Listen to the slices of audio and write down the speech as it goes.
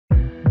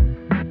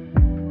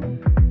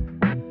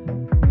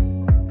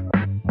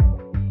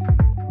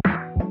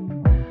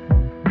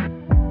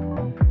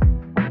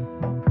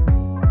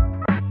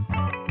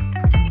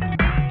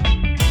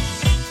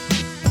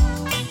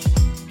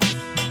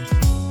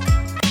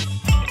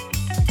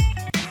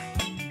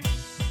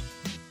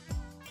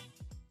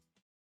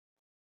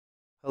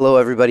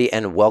everybody,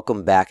 and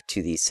welcome back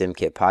to the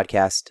SimKit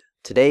podcast.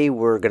 Today,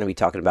 we're going to be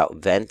talking about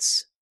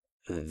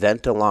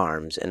vent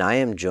alarms, and I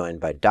am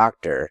joined by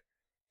Dr.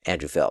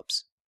 Andrew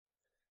Phillips.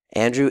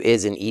 Andrew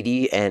is an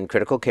ED and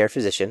critical care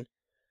physician.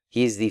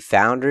 He is the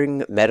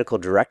founding medical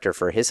director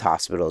for his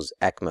hospital's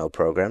ECMO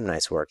program.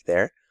 Nice work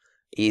there.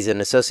 He's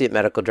an associate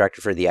medical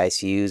director for the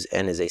ICUs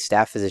and is a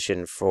staff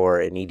physician for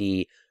an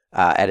ED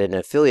at an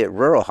affiliate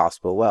rural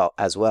hospital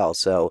as well.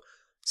 So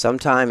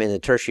sometime in the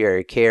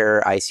tertiary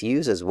care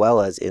ICUs as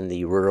well as in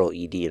the rural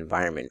ED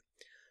environment.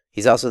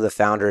 He's also the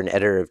founder and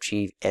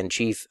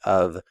editor-in-chief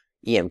of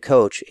EM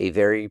Coach, a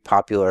very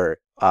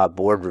popular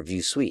board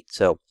review suite.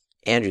 So,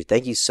 Andrew,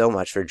 thank you so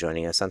much for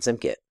joining us on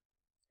SimKit.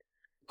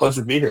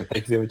 Pleasure to be here. Thank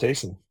you for the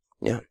invitation.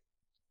 Yeah.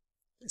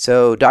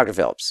 So, Dr.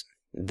 Phillips,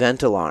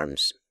 vent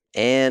alarms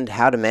and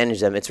how to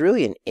manage them. It's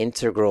really an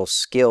integral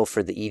skill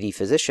for the ED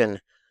physician,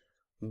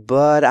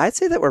 but I'd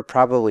say that we're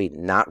probably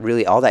not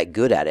really all that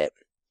good at it.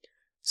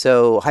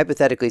 So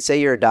hypothetically, say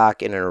you're a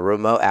doc in a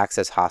remote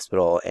access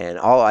hospital and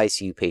all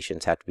ICU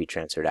patients have to be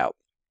transferred out.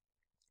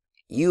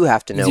 You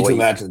have to know Easy to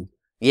imagine.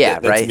 Yeah,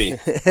 that's right? me.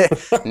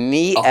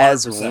 Me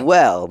as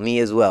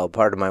well.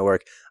 Part of my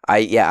work.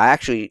 I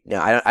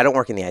don't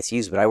work in the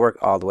ICUs, but I work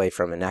all the way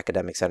from an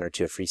academic center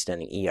to a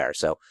freestanding ER.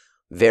 So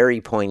very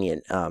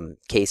poignant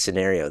case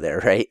scenario there,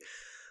 right?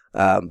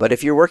 But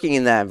if you're working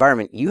in that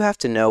environment, you have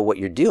to know what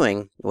you're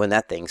doing when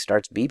that thing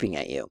starts beeping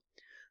at you.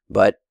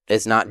 But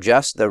it's not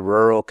just the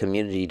rural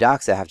community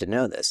docs that have to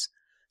know this.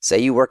 Say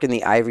you work in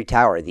the Ivory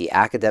Tower, the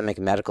academic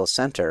medical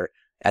center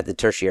at the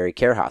tertiary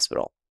care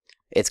hospital.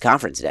 It's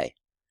conference day.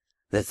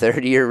 The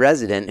third-year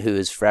resident who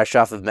is fresh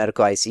off of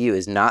medical ICU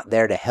is not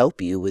there to help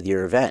you with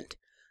your event.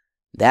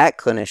 That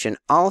clinician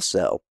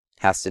also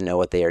has to know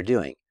what they are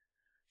doing.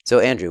 So,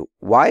 Andrew,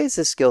 why is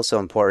this skill so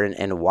important,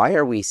 and why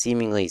are we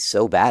seemingly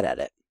so bad at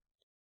it?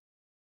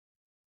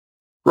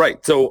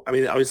 Right. So,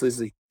 obviously, this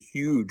is a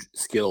huge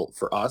skill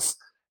for us.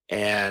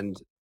 And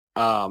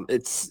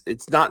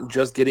it's not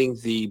just getting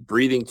the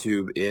breathing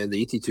tube in,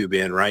 the ET tube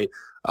in, right?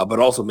 But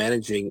also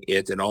managing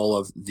it and all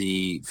of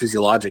the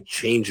physiologic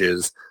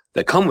changes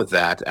that come with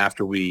that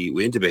after we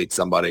intubate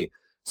somebody.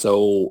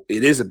 So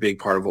it is a big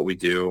part of what we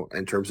do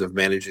in terms of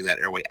managing that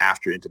airway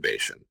after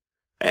intubation.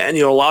 And,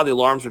 a lot of the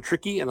alarms are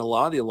tricky, and a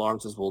lot of the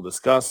alarms, as we'll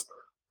discuss,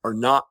 are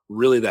not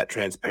really that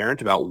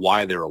transparent about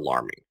why they're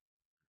alarming.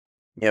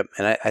 Yep,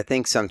 and I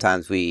think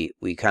sometimes we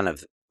kind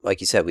of, like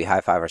you said, we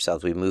high-five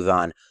ourselves, we move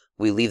on.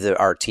 We leave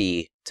the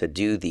RT to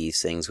do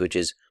these things, which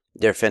is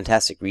they're a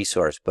fantastic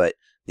resource, but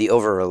the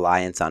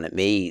over-reliance on it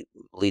may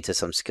lead to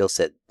some skill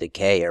set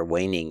decay or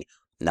waning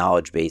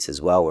knowledge base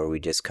as well, where we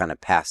just kind of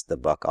pass the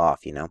buck off,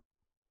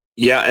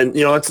 Yeah, and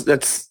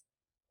that's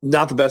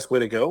not the best way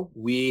to go.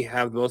 We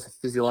have the most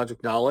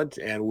physiologic knowledge,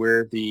 and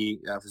we're the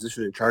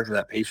physician in charge of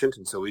that patient,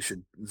 and so we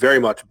should very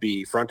much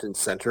be front and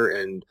center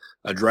in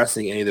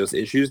addressing any of those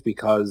issues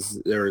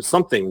because there is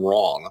something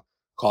wrong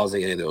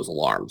causing any of those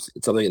alarms.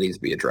 It's something that needs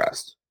to be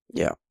addressed.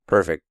 Yeah,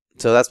 perfect.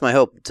 So that's my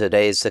hope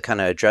today, is to kind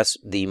of address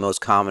the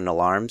most common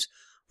alarms.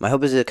 My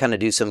hope is to kind of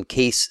do some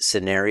case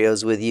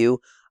scenarios with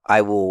you.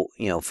 I will,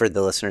 for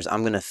the listeners,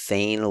 I'm going to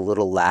feign a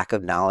little lack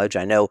of knowledge.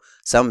 I know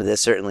some of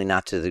this, certainly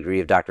not to the degree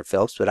of Dr.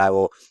 Phillips, but I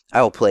will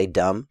play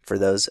dumb for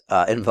those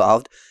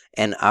involved.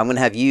 And I'm going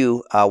to have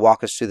you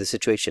walk us through the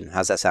situation.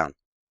 How's that sound?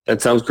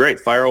 That sounds great.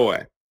 Fire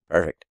away.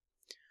 Perfect.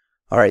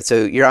 All right.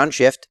 So you're on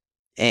shift,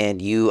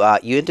 and you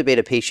intubate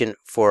a patient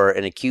for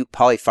an acute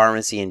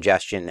polypharmacy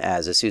ingestion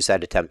as a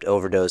suicide attempt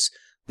overdose.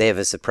 They have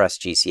a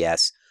suppressed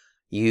GCS.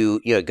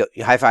 You go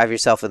high-five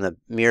yourself in the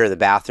mirror of the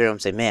bathroom,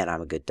 say, man,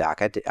 I'm a good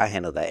doc. I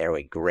handled that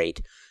airway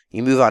great.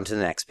 You move on to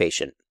the next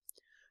patient.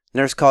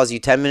 Nurse calls you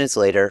 10 minutes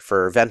later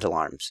for vent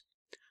alarms.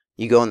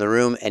 You go in the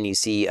room and you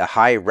see a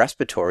high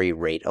respiratory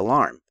rate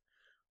alarm.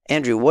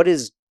 Andrew,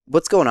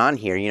 what's going on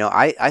here?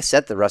 I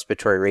set the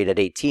respiratory rate at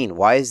 18.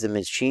 Why is the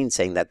machine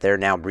saying that they're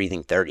now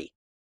breathing 30?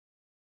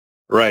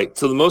 Right.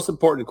 So the most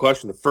important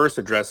question to first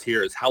address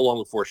here is how long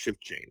before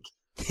shift change?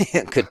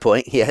 Good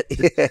point. Yeah.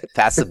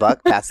 Pass the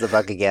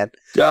buck again.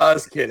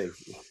 Just kidding.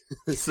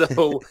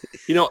 So,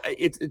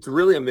 it's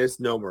really a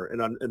misnomer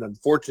and an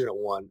unfortunate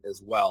one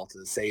as well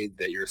to say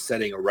that you're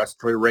setting a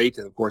respiratory rate.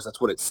 And of course,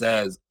 that's what it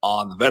says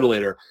on the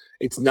ventilator.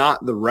 It's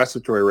not the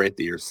respiratory rate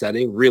that you're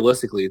setting.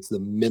 Realistically, it's the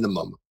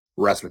minimum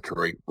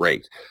respiratory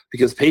rate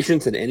because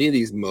patients in any of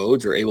these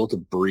modes are able to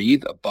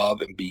breathe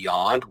above and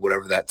beyond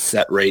whatever that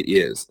set rate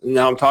is.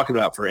 Now I'm talking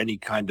about for any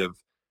kind of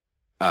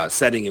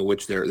setting in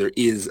which there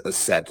is a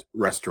set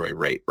respiratory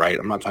rate, right?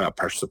 I'm not talking about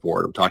pressure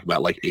support. I'm talking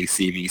about like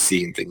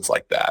ACVC and things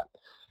like that.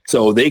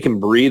 So they can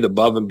breathe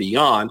above and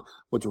beyond.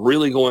 What's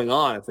really going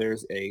on if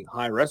there's a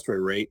high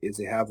respiratory rate is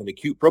they have an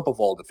acute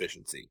propofol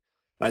deficiency.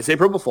 And I say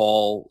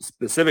propofol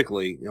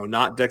specifically,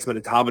 not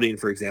dexmedetomidine,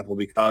 for example,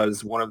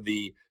 because one of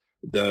the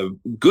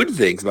good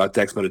things about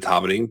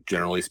dexmedetomidine,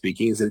 generally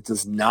speaking, is that it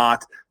does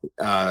not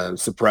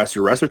suppress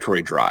your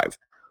respiratory drive.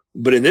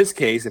 But in this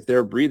case, if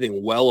they're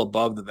breathing well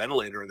above the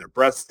ventilator and they're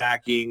breath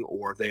stacking,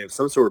 or if they have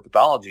some sort of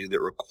pathology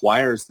that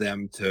requires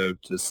them to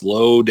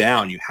slow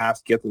down, you have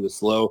to get them to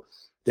slow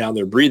down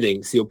their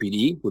breathing,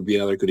 COPD would be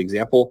another good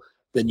example,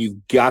 then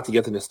you've got to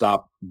get them to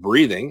stop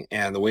breathing.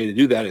 And the way to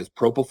do that is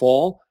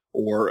propofol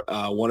or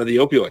one of the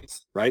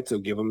opioids, right? So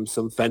give them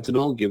some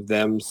fentanyl, give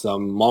them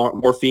some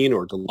morphine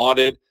or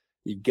Dilaudid.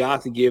 You've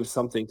got to give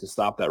something to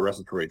stop that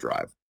respiratory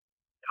drive.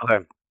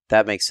 Okay,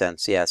 that makes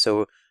sense. Yeah,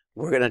 so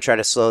we're going to try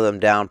to slow them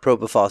down.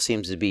 Propofol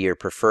seems to be your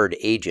preferred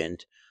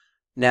agent.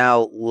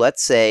 Now,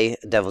 let's say,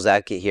 devil's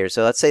advocate here,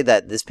 so let's say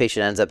that this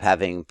patient ends up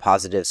having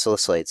positive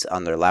salicylates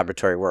on their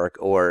laboratory work,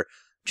 or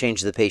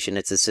change the patient,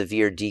 it's a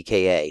severe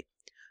DKA.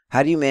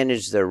 How do you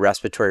manage the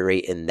respiratory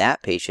rate in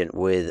that patient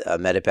with a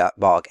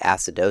metabolic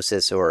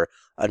acidosis or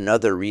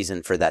another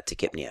reason for that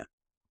tachypnea?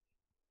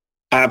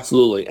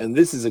 Absolutely. And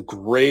this is a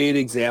great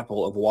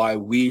example of why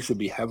we should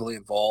be heavily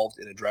involved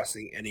in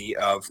addressing any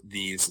of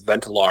these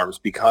vent alarms,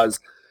 because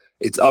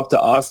it's up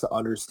to us to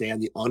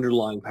understand the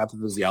underlying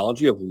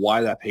pathophysiology of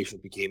why that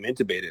patient became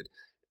intubated.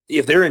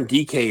 If they're in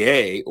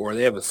DKA or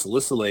they have a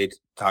salicylate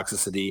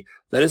toxicity,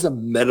 that is a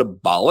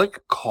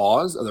metabolic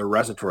cause of their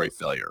respiratory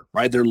failure,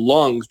 right? Their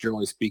lungs,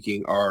 generally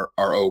speaking, are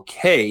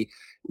okay.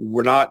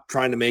 We're not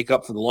trying to make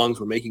up for the lungs.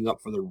 We're making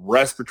up for the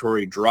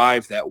respiratory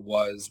drive that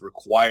was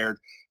required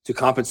to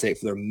compensate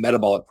for their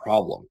metabolic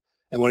problem.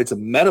 And when it's a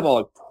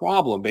metabolic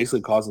problem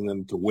basically causing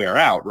them to wear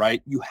out,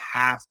 right, you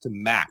have to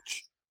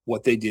match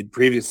what they did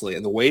previously.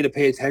 And the way to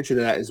pay attention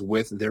to that is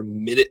with their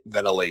minute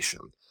ventilation.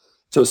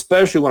 So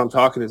especially when I'm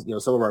talking to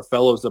some of our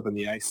fellows up in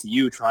the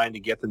ICU, trying to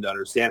get them to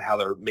understand how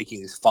they're making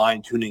these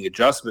fine-tuning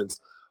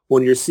adjustments,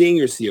 when you're seeing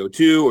your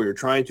CO2 or you're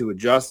trying to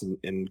adjust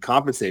and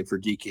compensate for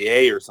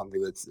DKA or something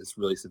that's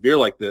really severe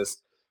like this,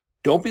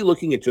 don't be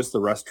looking at just the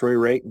respiratory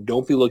rate.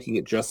 Don't be looking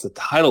at just the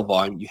tidal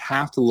volume. You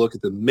have to look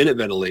at the minute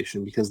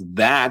ventilation, because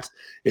that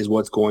is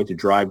what's going to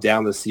drive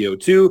down the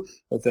CO2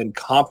 that then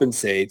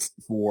compensates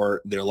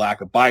for their lack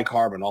of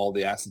bicarb and all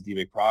the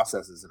acidemic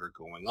processes that are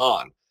going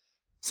on.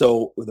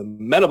 So with a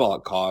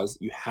metabolic cause,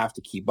 you have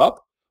to keep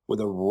up. With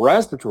a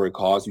respiratory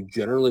cause, you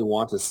generally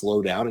want to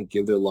slow down and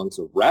give their lungs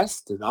a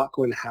rest. They're not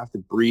going to have to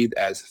breathe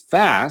as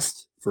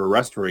fast for a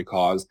respiratory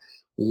cause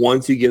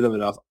once you give them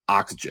enough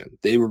oxygen.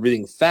 They were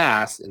breathing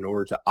fast in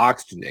order to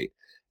oxygenate.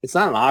 It's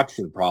not an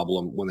oxygen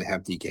problem when they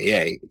have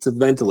DKA. It's a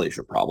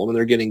ventilation problem, and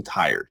they're getting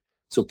tired.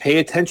 So pay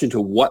attention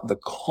to what the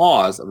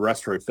cause of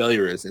respiratory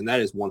failure is, and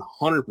that is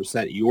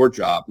 100% your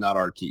job, not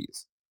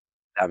RT's.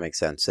 That makes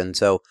sense. And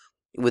so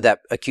with that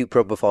acute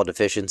propofol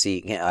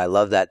deficiency, I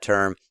love that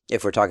term.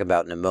 If we're talking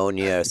about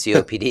pneumonia,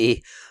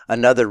 COPD,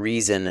 another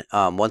reason,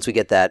 once we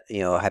get that,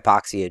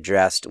 hypoxia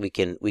addressed, we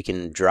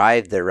can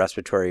drive the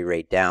respiratory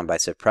rate down by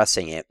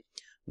suppressing it.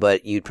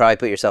 But you'd probably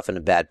put yourself in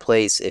a bad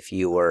place if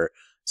you were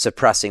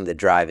suppressing the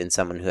drive in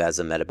someone who has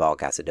a metabolic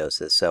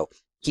acidosis. So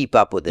keep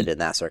up with it in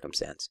that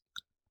circumstance.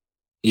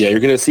 Yeah,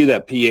 you're going to see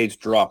that pH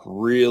drop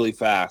really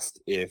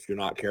fast if you're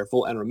not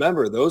careful. And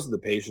remember, those are the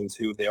patients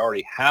who, if they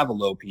already have a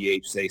low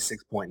pH, say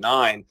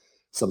 6.9,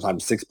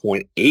 sometimes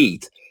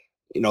 6.8,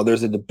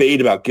 there's a debate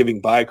about giving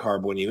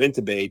bicarb when you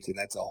intubate, and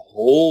that's a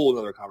whole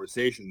other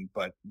conversation.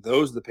 But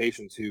those are the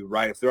patients who,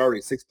 right, if they're already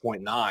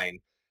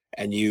 6.9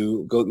 and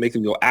you go make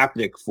them go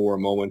apneic for a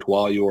moment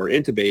while you're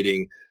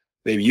intubating,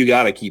 maybe you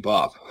got to keep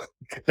up,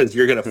 because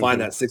you're going to find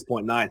that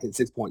 6.9 hit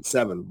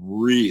 6.7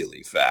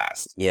 really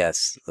fast.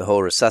 Yes, the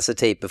whole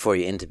resuscitate before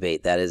you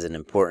intubate, that is an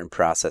important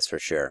process for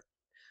sure.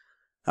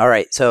 All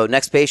right, so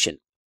next patient.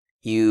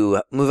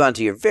 You move on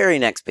to your very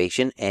next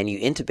patient, and you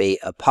intubate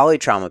a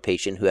polytrauma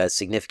patient who has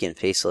significant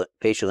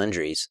facial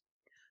injuries.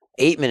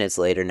 8 minutes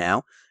later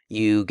now,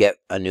 you get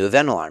a new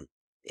event alarm.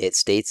 It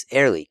states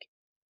air leak.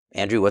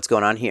 Andrew, what's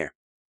going on here?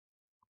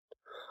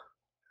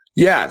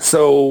 Yeah,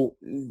 so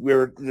we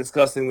were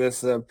discussing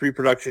this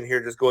pre-production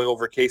here, just going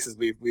over cases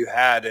we've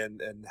had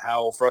and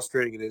how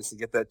frustrating it is to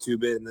get that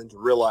tube in and then to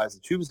realize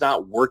the tube's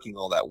not working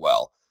all that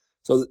well.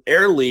 So the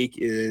air leak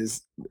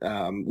is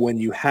when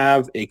you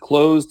have a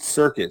closed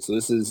circuit. So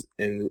this is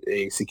in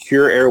a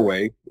secure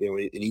airway,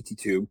 an ET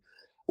tube,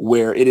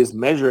 where it is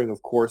measuring,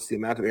 of course, the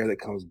amount of air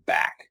that comes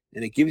back.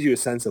 And it gives you a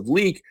sense of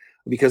leak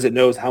because it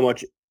knows how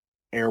much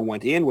air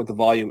went in, what the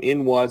volume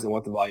in was, and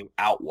what the volume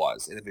out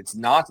was. And if it's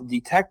not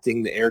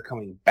detecting the air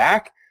coming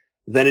back,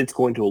 then it's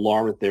going to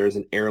alarm that there is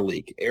an air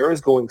leak. Air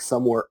is going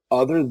somewhere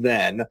other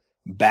than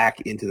back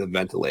into the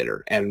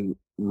ventilator. And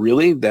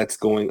really, that's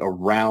going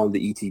around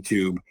the ET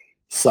tube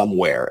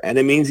somewhere. And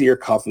it means that your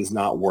cuff is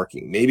not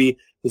working. Maybe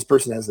this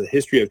person has a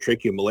history of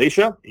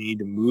tracheomalacia. You need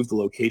to move the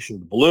location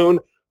of the balloon.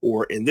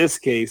 Or in this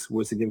case,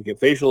 with significant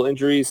facial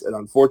injuries, and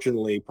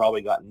unfortunately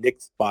probably got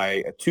nicked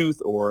by a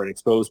tooth or an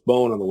exposed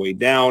bone on the way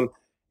down.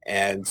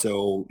 And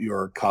so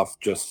your cuff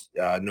just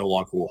no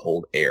longer will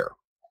hold air.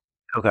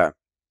 Okay.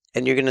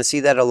 And you're going to see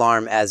that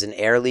alarm as an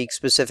air leak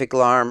specific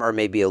alarm, or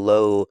maybe a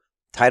low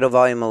tidal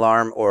volume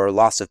alarm, or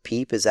loss of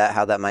PEEP. Is that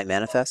how that might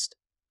manifest?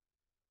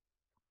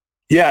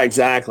 Yeah,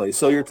 exactly.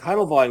 So your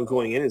tidal volume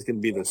going in is going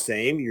to be the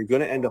same. You're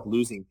going to end up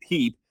losing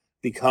PEEP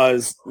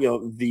because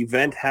the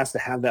vent has to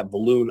have that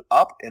balloon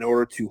up in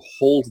order to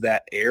hold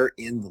that air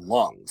in the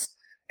lungs.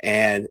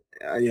 And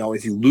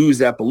if you lose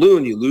that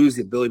balloon, you lose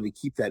the ability to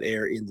keep that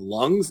air in the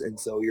lungs. And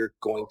so you're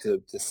going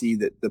to see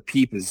that the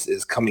PEEP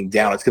is coming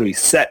down. It's going to be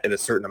set at a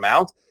certain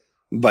amount,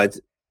 but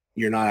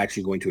you're not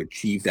actually going to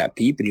achieve that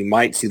PEEP, and you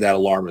might see that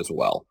alarm as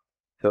well.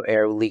 So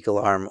air leak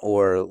alarm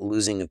or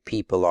losing of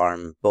PEEP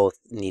alarm, both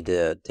need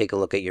to take a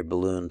look at your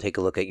balloon, take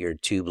a look at your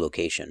tube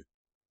location.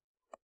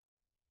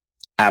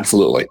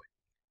 Absolutely.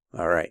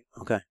 All right.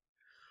 Okay.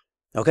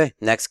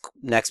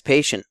 Next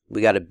patient.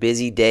 We got a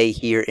busy day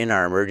here in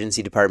our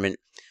emergency department.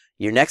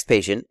 Your next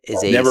patient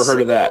is never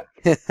heard of that.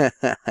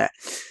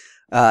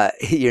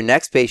 Your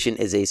next patient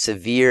is a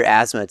severe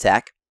asthma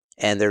attack,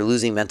 and they're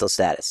losing mental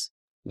status.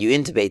 You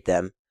intubate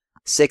them.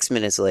 6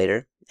 minutes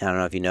later, I don't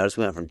know if you noticed,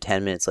 we went from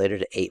 10 minutes later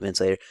to 8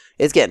 minutes later.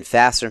 It's getting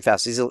faster and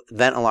faster. These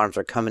vent alarms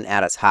are coming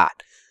at us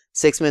hot.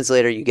 6 minutes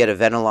later, you get a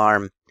vent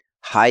alarm,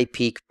 high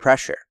peak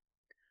pressure.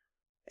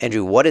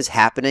 Andrew, what is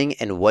happening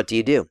and what do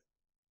you do?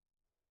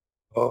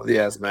 Oh, the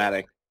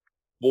asthmatic.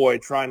 Boy,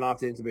 try not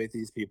to intubate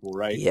these people,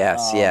 right?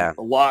 Yes, yeah.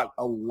 A lot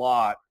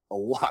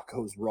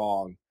goes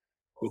wrong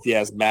with the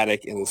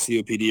asthmatic and the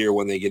COPD or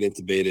when they get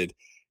intubated.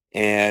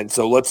 And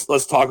so let's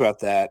talk about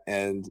that.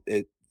 And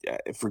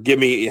forgive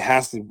me,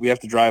 we have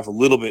to drive a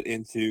little bit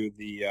into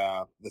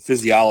the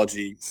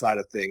physiology side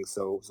of things.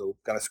 So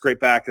got to scrape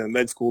back to the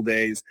med school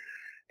days.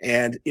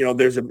 And,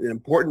 there's an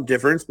important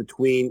difference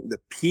between the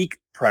peak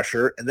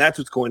pressure, and that's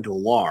what's going to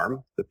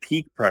alarm, the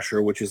peak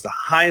pressure, which is the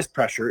highest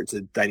pressure. It's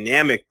a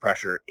dynamic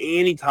pressure.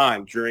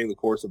 Anytime during the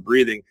course of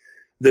breathing,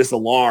 this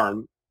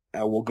alarm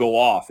will go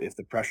off if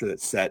the pressure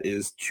that's set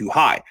is too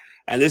high.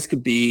 And this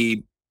could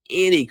be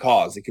any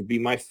cause. It could be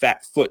my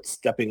fat foot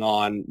stepping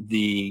on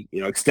the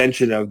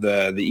extension of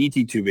the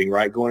ET tubing,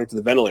 right, going into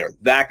the ventilator.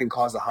 That can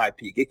cause a high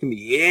peak. It can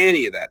be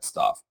any of that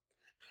stuff.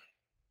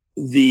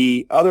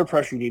 The other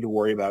pressure you need to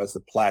worry about is the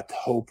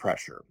plateau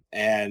pressure.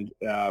 And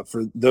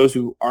for those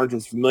who aren't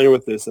as familiar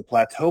with this, the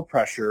plateau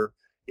pressure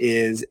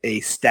is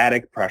a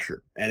static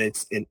pressure, and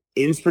it's an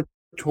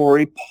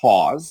inspiratory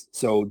pause.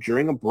 So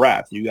during a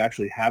breath, you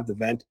actually have the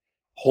vent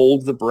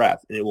hold the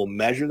breath, and it will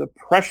measure the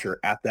pressure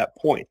at that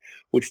point,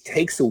 which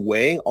takes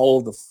away all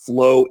of the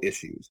flow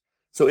issues.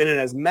 So in an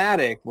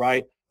asthmatic,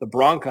 right, the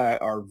bronchi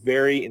are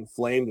very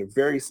inflamed. They're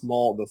very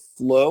small. The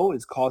flow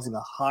is causing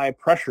a high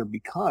pressure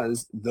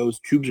because those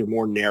tubes are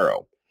more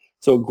narrow.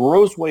 So a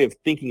gross way of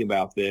thinking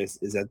about this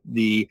is that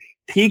the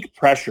peak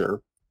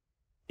pressure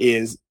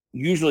is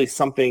usually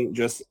something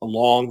just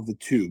along the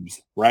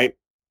tubes, right?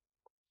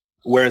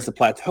 Whereas the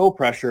plateau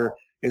pressure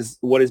is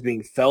what is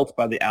being felt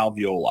by the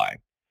alveoli.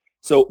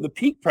 So the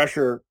peak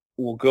pressure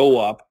will go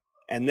up,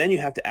 and then you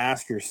have to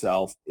ask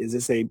yourself, is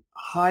this a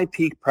high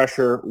peak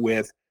pressure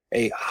with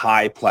a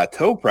high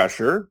plateau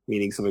pressure,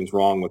 meaning something's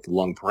wrong with the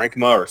lung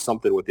parenchyma or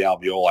something with the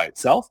alveoli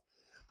itself,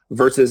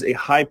 versus a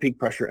high peak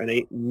pressure and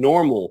a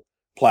normal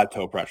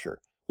plateau pressure,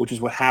 which is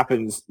what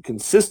happens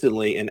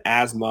consistently in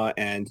asthma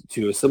and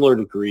to a similar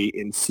degree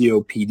in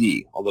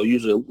COPD, although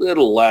usually a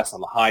little less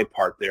on the high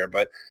part there.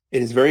 But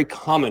it is very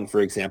common,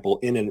 for example,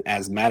 in an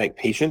asthmatic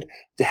patient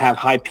to have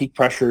high peak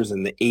pressures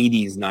in the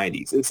 80s,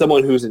 90s, in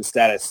someone who's in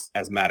status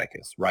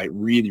asthmaticus, right?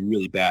 Really,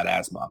 really bad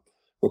asthma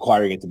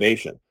requiring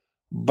intubation.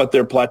 But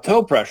their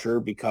plateau pressure,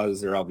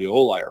 because their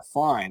alveoli are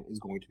fine, is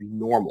going to be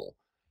normal.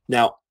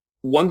 Now,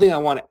 one thing I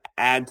want to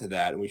add to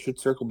that, and we should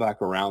circle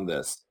back around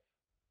this,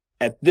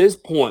 at this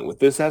point with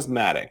this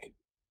asthmatic,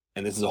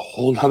 and this is a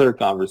whole nother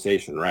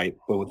conversation, right?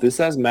 But with this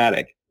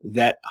asthmatic,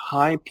 that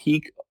high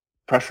peak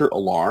pressure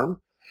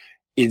alarm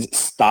is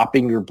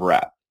stopping your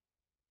breath.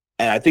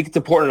 And I think it's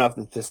important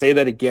enough to say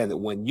that again, that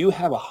when you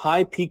have a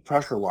high peak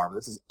pressure alarm,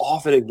 this is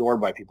often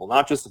ignored by people,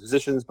 not just the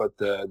physicians, but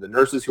the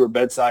nurses who are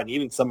bedside and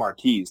even some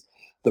RTs,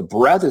 the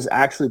breath is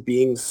actually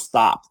being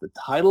stopped. The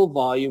tidal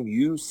volume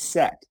you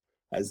set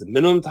as the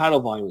minimum tidal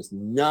volume is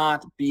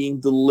not being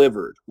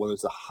delivered when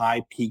there's a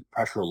high peak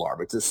pressure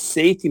alarm. It's a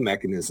safety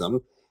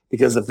mechanism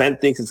because the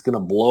vent thinks it's going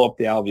to blow up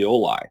the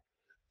alveoli.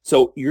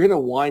 So you're going to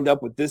wind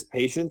up with this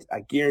patient,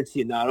 I guarantee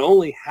you, not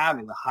only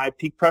having the high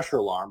peak pressure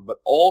alarm, but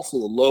also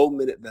the low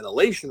minute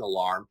ventilation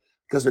alarm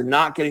because they're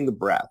not getting the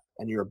breath.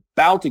 And you're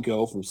about to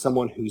go from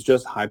someone who's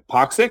just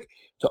hypoxic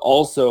to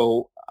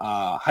also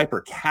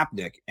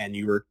hypercapnic, and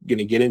you're going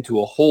to get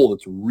into a hole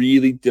that's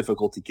really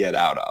difficult to get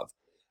out of.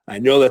 I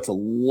know that's a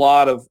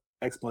lot of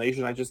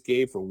explanation I just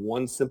gave for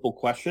one simple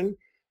question,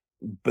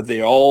 but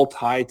they all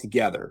tie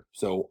together.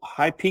 So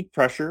high peak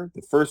pressure,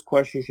 the first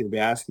question you should be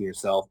asking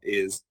yourself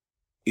is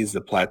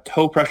the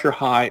plateau pressure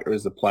high or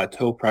is the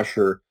plateau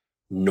pressure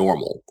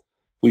normal?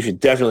 We should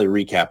definitely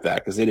recap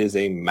that because it is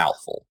a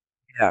mouthful.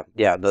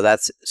 Yeah. No,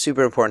 that's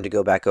super important to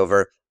go back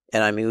over.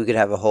 And I mean, we could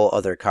have a whole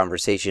other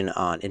conversation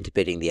on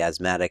intubating the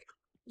asthmatic.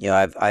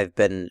 I've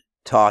been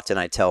taught, and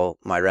I tell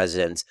my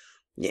residents,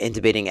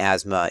 intubating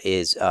asthma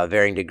is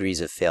varying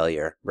degrees of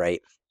failure, right?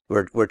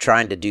 We're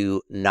trying to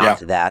do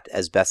that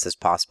as best as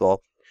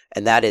possible.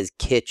 And that is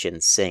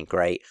kitchen sink,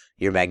 right?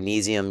 Your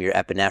magnesium, your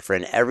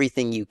epinephrine,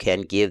 everything you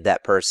can give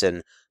that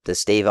person to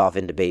stave off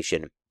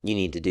intubation, you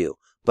need to do.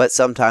 But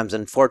sometimes,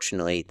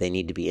 unfortunately, they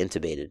need to be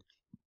intubated.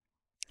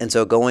 And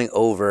so going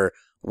over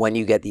when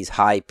you get these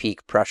high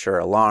peak pressure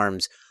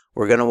alarms,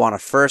 we're going to want to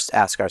first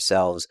ask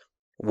ourselves,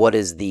 what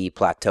is the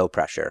plateau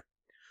pressure?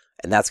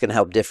 And that's going to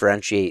help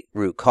differentiate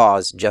root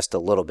cause just a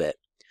little bit.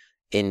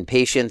 In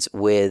patients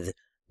with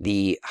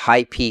the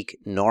high peak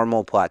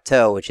normal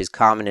plateau, which is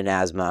common in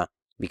asthma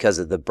because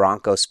of the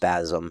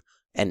bronchospasm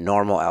and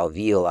normal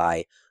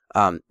alveoli,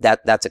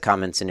 that's a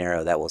common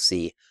scenario that we'll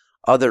see.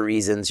 Other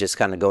reasons, just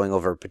kind of going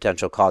over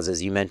potential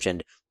causes, you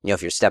mentioned,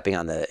 if you're stepping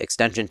on the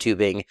extension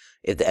tubing,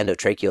 if the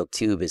endotracheal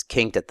tube is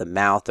kinked at the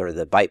mouth or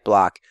the bite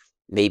block,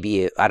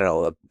 maybe, I don't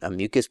know, a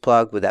mucus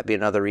plug, would that be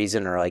another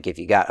reason? Or like if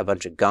you got a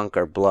bunch of gunk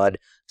or blood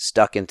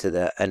stuck into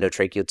the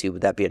endotracheal tube,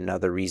 would that be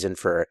another reason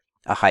for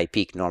a high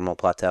peak normal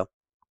plateau?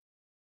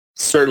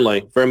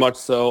 Certainly, very much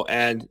so.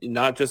 And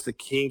not just the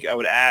kink, I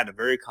would add a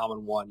very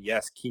common one.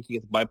 Yes, kinking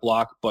at the bite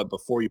block, but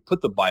before you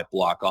put the bite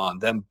block on,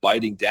 them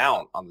biting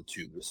down on the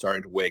tube, they're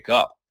starting to wake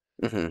up,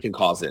 can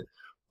cause it.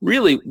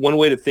 Really, one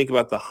way to think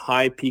about the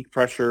high peak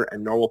pressure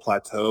and normal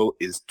plateau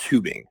is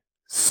tubing,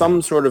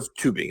 some sort of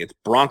tubing. It's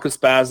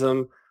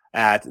bronchospasm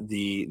at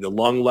the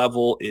lung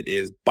level. It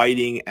is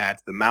biting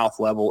at the mouth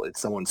level. It's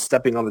someone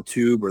stepping on the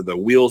tube or the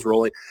wheels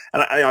rolling.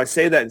 And I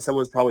say that, and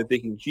someone's probably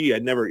thinking, gee,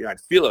 I'd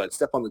feel it. I'd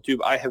step on the tube.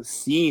 I have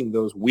seen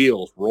those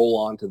wheels roll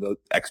onto the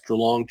extra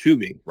long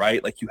tubing,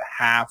 right? Like you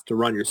have to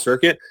run your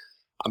circuit.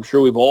 I'm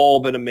sure we've all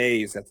been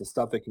amazed at the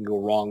stuff that can go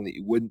wrong that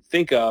you wouldn't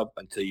think of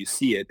until you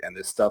see it. And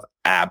this stuff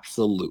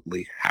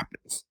absolutely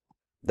happens.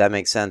 That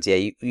makes sense.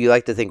 Yeah, you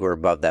like to think we're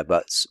above that,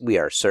 but we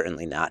are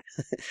certainly not.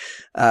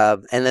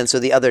 And then so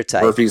the other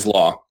type. Murphy's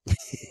Law.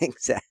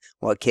 Exactly.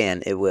 Well,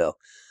 it will.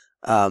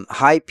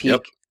 High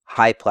peak,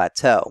 high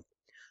plateau.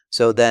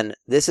 So then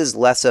this is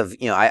less of,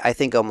 I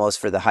think almost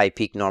for the high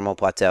peak normal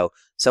plateau,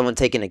 someone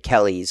taking a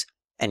Kelly's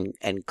and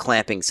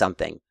clamping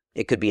something.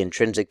 It could be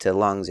intrinsic to the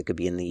lungs. It could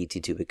be in the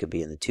ET tube. It could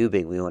be in the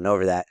tubing. We went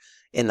over that.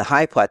 In the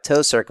high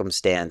plateau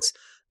circumstance,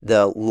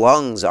 the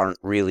lungs aren't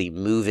really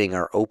moving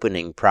or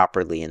opening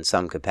properly in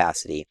some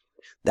capacity.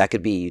 That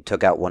could be you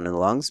took out one of the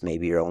lungs.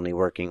 Maybe you're only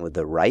working with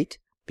the right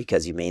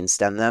because you main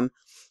stem them.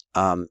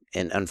 And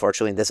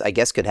unfortunately, this, I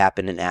guess, could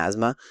happen in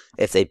asthma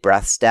if they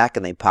breath stack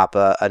and they pop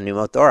a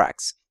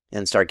pneumothorax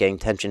and start getting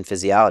tension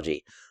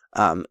physiology.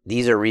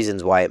 These are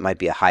reasons why it might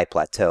be a high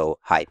plateau,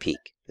 high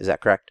peak. Is that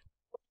correct?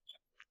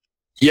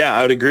 Yeah,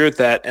 I would agree with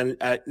that. And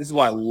this is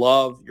why I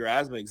love your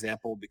asthma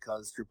example,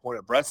 because to your point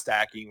of breath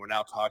stacking, we're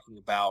now talking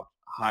about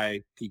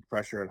high peak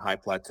pressure and high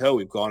plateau.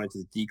 We've gone into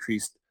the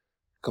decreased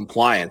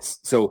compliance.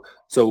 So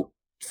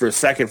for a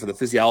second, for the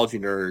physiology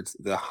nerds,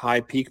 the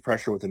high peak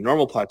pressure with a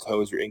normal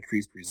plateau is your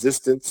increased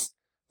resistance.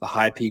 The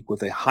high peak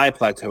with a high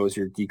plateau is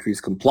your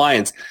decreased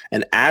compliance.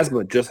 And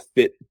asthma just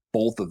fit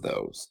both of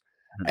those.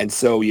 And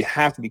so you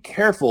have to be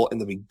careful in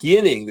the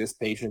beginning. This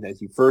patient,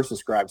 as you first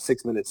described,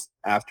 6 minutes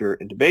after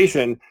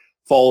intubation,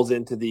 falls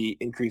into the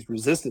increased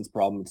resistance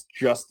problem. It's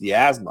just the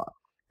asthma.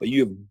 But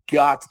you've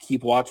got to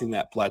keep watching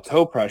that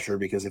plateau pressure,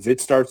 because if it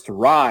starts to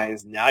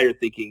rise, now you're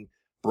thinking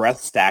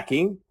breath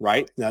stacking,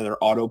 right? Now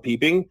they're auto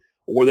peeping,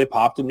 or they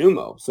popped a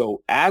pneumo.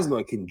 So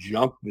asthma can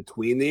jump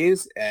between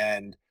these.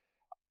 And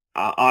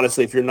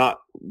honestly, if you're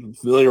not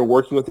familiar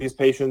working with these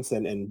patients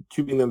and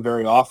tubing them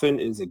very often,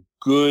 is a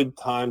good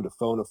time to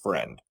phone a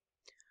friend.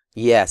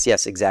 Yes,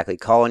 exactly.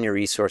 Call on your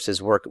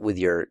resources, work with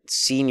your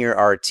senior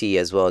RT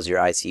as well as your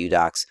ICU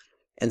docs.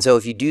 And so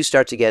if you do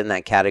start to get in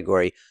that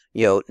category,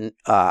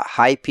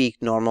 high peak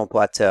normal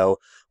plateau,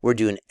 we're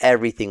doing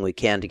everything we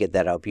can to get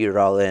that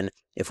albuterol in.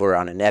 If we're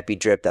on an epi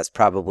drip, that's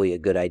probably a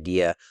good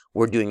idea.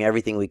 We're doing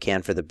everything we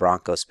can for the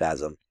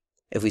bronchospasm.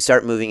 If we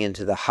start moving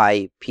into the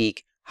high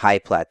peak, high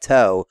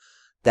plateau,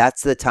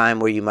 that's the time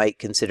where you might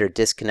consider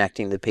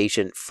disconnecting the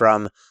patient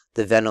from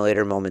the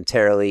ventilator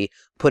momentarily,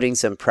 putting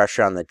some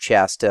pressure on the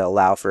chest to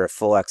allow for a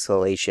full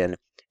exhalation,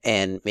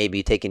 and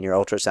maybe taking your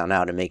ultrasound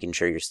out and making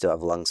sure you still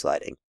have lung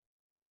sliding.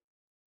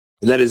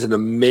 And that is an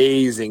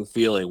amazing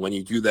feeling when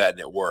you do that and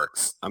it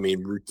works. I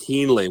mean,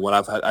 routinely, when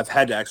I've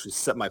had to actually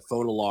set my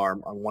phone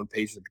alarm on one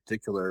patient in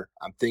particular,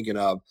 I'm thinking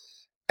of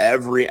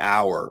every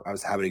hour I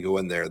was having to go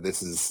in there.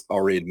 This is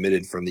already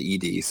admitted from the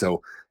ED,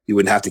 so he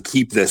wouldn't have to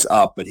keep this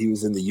up, but he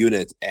was in the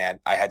unit, and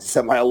I had to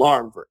set my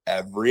alarm for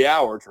every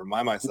hour to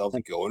remind myself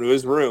to go into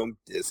his room,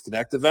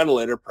 disconnect the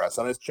ventilator, press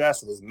on his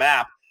chest, and his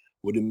map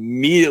would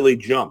immediately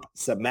jump.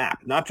 Map,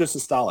 not just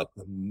systolic,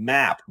 the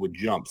map would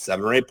jump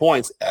 7 or 8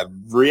 points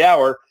every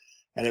hour.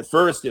 And at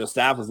first,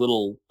 staff was a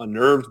little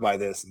unnerved by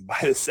this. And by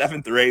the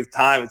 7th or 8th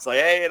time, it's like,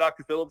 hey,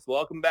 Dr. Phillips,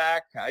 welcome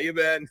back. How you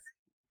been?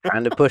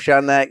 Trying to push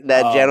on that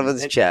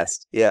gentleman's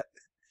chest. Yeah.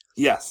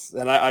 Yes.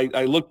 And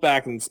I look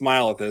back and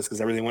smile at this because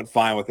everything went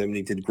fine with him and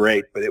he did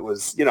great. But it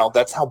was,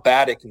 that's how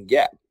bad it can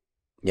get.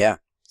 Yeah,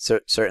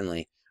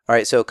 certainly. All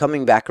right. So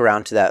coming back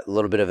around to that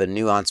little bit of a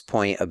nuanced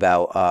point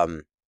about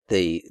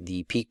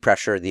the peak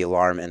pressure, the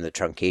alarm, and the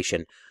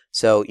truncation.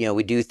 So,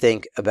 we do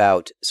think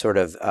about sort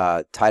of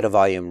tidal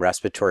volume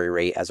respiratory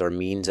rate as our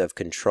means of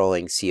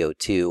controlling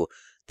CO2.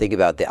 Think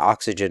about the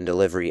oxygen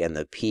delivery and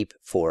the PEEP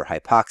for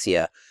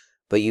hypoxia.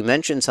 But you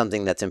mentioned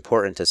something that's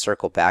important to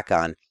circle back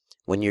on.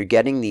 When you're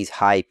getting these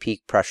high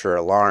peak pressure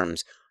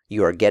alarms,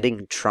 you are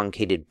getting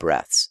truncated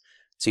breaths.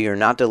 So you're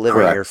not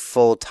delivering your Correct.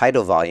 full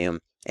tidal volume,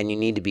 and you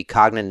need to be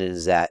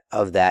cognizant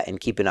of that and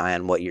keep an eye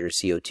on what your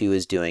CO2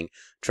 is doing,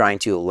 trying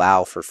to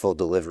allow for full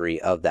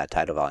delivery of that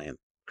tidal volume.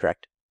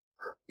 Correct?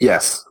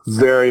 Yes,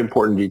 very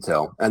important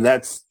detail. And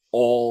that's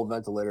all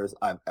ventilators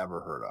I've ever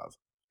heard of.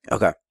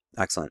 Okay,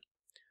 excellent.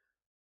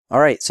 All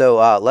right,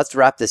 so let's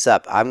wrap this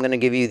up. I'm going to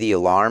give you the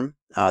alarm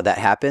that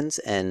happens,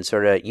 and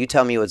sort of you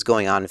tell me what's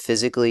going on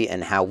physically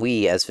and how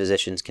we as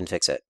physicians can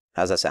fix it.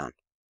 How's that sound?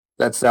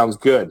 That sounds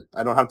good.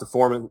 I don't have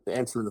to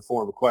answer in the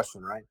form of a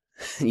question, right?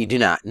 You do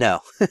not, no.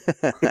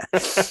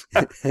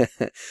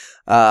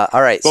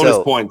 All right, Bonus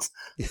so points.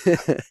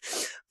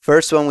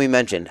 first one we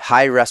mentioned,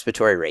 high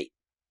respiratory rate.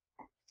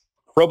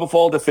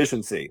 Propofol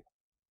deficiency.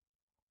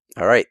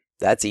 All right,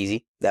 that's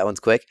easy. That one's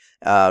quick.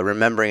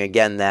 Remembering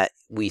again that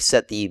we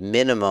set the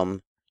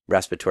minimum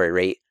respiratory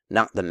rate,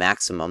 not the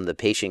maximum. The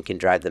patient can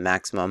drive the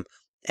maximum,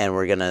 and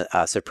we're going to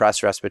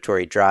suppress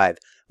respiratory drive.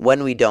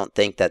 When we don't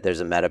think that there's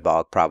a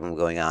metabolic problem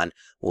going on,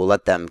 we'll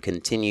let them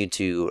continue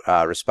to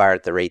respire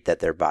at the rate that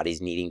their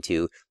body's needing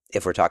to.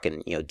 If we're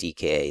talking,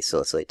 DKA,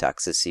 salicylate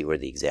toxicity were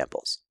the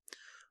examples.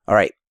 All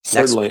right.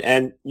 Certainly. Next.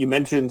 And you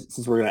mentioned,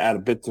 since we're going to add a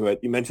bit to it,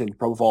 you mentioned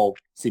propofol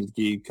seems to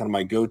be kind of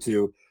my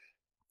go-to.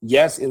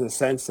 Yes, in the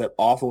sense that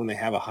often when they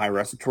have a high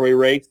respiratory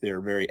rate,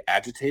 they're very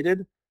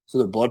agitated. So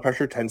their blood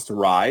pressure tends to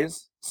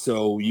rise.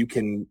 So you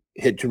can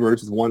hit two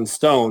birds with one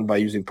stone by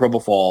using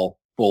propofol,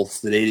 both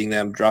sedating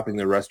them, dropping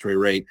their respiratory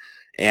rate,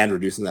 and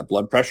reducing that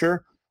blood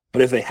pressure.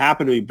 But if they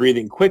happen to be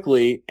breathing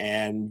quickly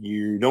and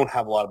you don't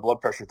have a lot of blood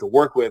pressure to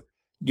work with,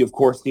 you of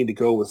course need to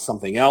go with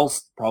something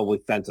else, probably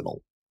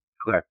fentanyl.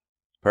 Okay.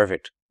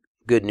 Perfect.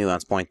 Good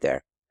nuance point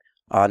there.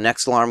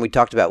 Next alarm we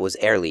talked about was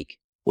air leak.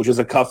 Which is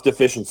a cuff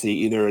deficiency.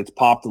 Either it's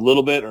popped a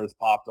little bit or it's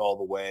popped all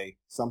the way.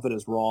 Something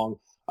is wrong,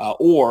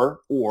 or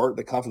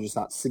the cuff is just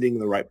not sitting in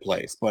the right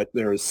place. But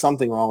there is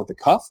something wrong with the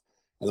cuff,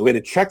 and the way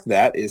to check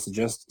that is to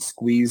just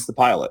squeeze the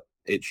pilot.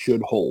 It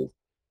should hold.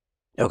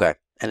 Okay.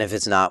 And if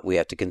it's not, we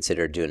have to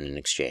consider doing an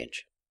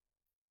exchange.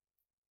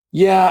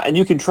 Yeah, and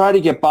you can try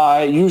to get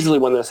by. Usually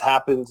when this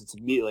happens, it's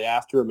immediately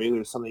after. Maybe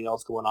there's something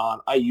else going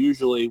on. I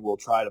usually will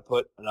try to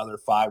put another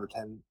 5 or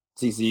 10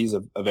 cc's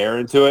of air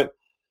into it.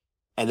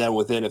 And then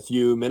within a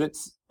few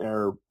minutes,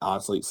 or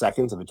honestly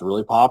seconds, if it's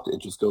really popped, it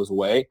just goes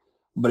away.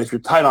 But if you're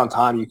tight on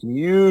time, you can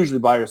usually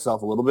buy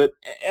yourself a little bit.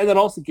 And that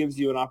also gives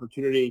you an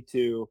opportunity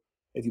to,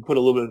 if you put a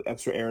little bit of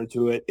extra air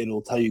into it,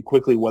 it'll tell you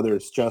quickly whether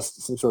it's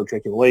just some sort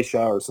of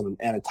tracheomalacia or some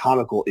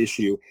anatomical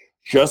issue.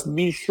 Just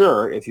be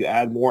sure if you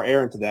add more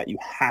air into that, you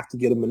have to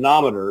get a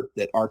manometer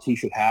that RT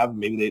should have.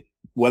 Maybe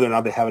whether or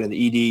not they have it in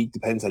the ED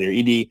depends on your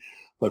ED,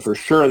 but for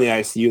sure in the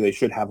ICU, they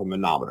should have a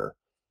manometer.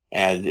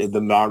 And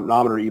the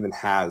manometer even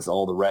has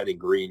all the red and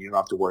green. You don't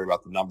have to worry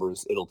about the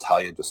numbers. It'll tell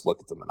you, just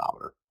look at the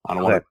manometer. I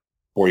don't want to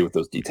bore you with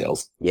those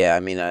details. Yeah, I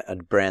mean, a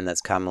brand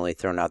that's commonly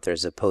thrown out there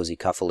is a Posey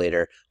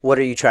Cuffulator. What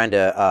are you trying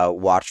to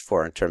watch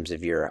for in terms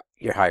of your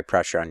high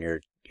pressure on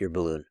your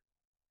balloon?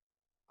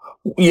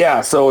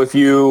 Yeah, so if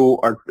you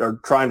are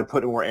trying to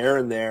put more air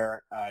in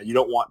there, you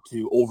don't want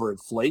to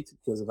overinflate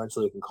because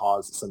eventually it can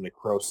cause some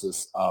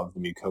necrosis of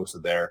the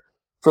mucosa there.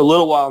 For a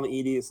little while in the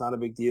ED, it's not a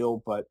big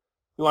deal, but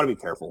you want to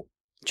be careful.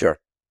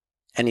 Sure.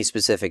 Any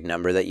specific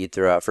number that you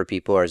throw out for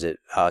people, or is it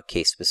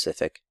case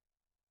specific?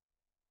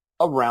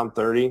 Around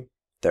 30.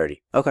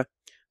 30. Okay.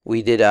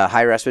 We did a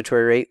high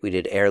respiratory rate. We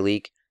did air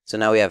leak. So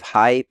now we have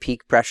high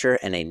peak pressure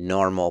and a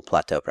normal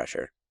plateau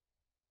pressure.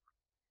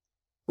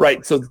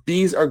 Right. So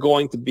these are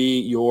going to be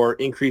your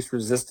increased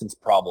resistance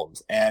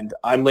problems. And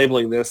I'm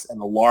labeling this an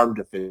alarm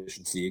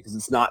deficiency because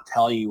it's not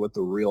telling you what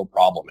the real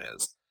problem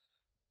is.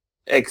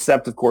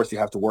 Except, of course, you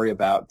have to worry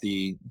about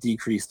the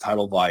decreased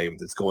tidal volume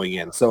that's going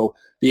in. So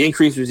the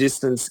increased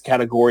resistance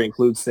category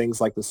includes things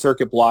like the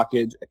circuit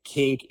blockage, a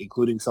kink,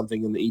 including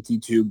something in the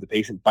ET tube, the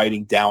patient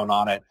biting down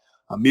on it,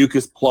 a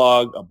mucus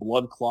plug, a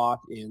blood clot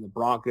in the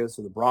bronchus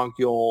or the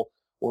bronchiole,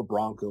 or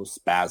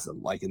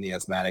bronchospasm, like in the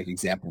asthmatic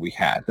example we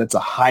had. That's a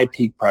high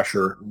peak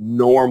pressure,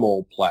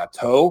 normal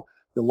plateau.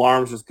 The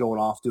alarm's just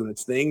going off doing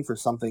its thing for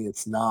something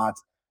that's not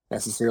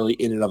necessarily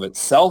in and of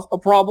itself a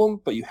problem,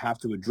 but you have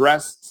to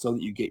address so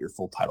that you get your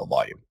full tidal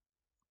volume.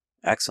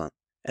 Excellent.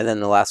 And then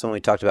the last one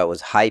we talked about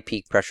was high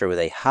peak pressure with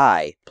a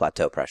high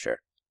plateau pressure.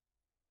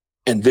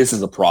 And this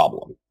is a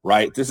problem,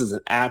 right? This is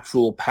an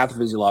actual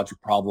pathophysiologic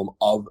problem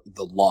of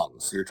the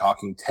lungs. So you're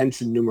talking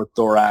tension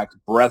pneumothorax,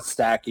 breath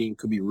stacking,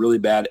 could be really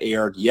bad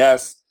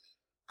ARDS,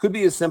 could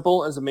be as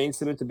simple as a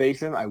mainstem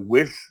intubation. I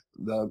wish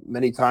the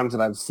many times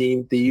that I've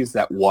seen these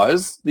that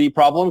was the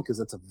problem because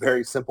it's a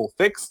very simple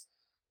fix.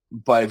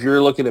 But if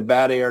you're looking at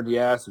bad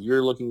ARDS, or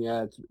you're looking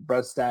at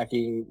breath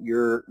stacking,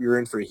 you're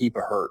in for a heap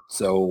of hurt.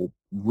 So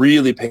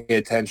really pay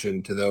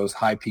attention to those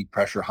high peak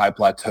pressure, high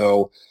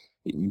plateau.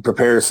 You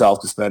prepare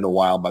yourself to spend a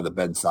while by the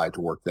bedside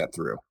to work that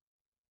through.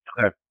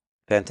 Okay.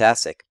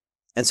 Fantastic.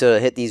 And so to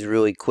hit these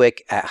really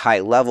quick at high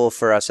level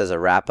for us as a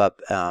wrap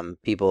up,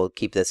 people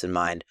keep this in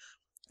mind.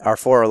 Our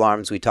 4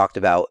 alarms we talked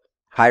about: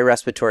 high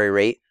respiratory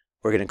rate.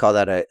 We're going to call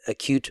that a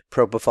acute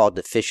propofol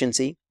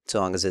deficiency, so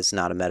long as it's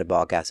not a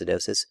metabolic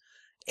acidosis.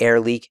 air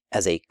leak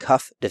as a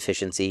cuff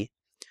deficiency.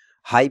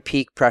 High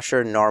peak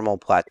pressure, normal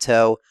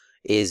plateau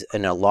is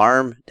an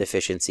alarm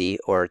deficiency,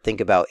 or think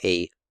about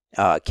a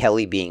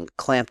Kelly being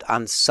clamped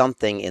on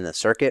something in the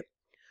circuit.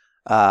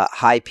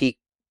 High peak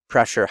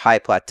pressure, high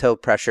plateau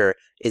pressure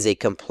is a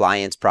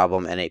compliance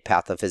problem and a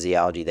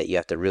pathophysiology that you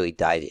have to really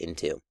dive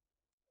into.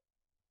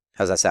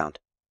 How's that sound?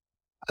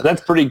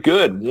 That's pretty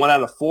good. 1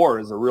 out of 4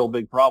 is a real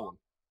big problem.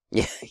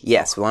 Yeah,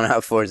 yes, 1 out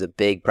of 4 is a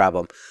big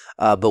problem.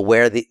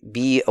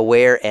 Be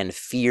aware and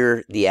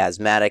fear the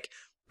asthmatic.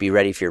 Be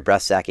ready for your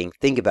breath sacking.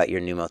 Think about your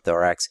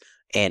pneumothorax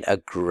and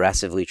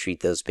aggressively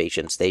treat those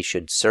patients. They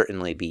should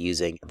certainly be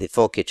using the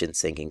full kitchen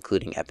sink,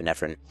 including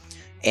epinephrine.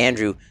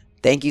 Andrew,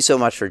 thank you so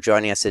much for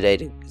joining us today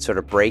to sort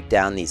of break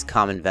down these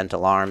common vent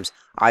alarms.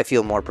 I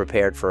feel more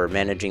prepared for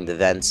managing the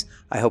vents.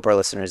 I hope our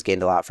listeners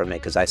gained a lot from it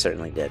because I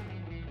certainly did.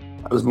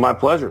 It was my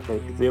pleasure.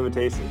 Thank you for the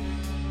invitation.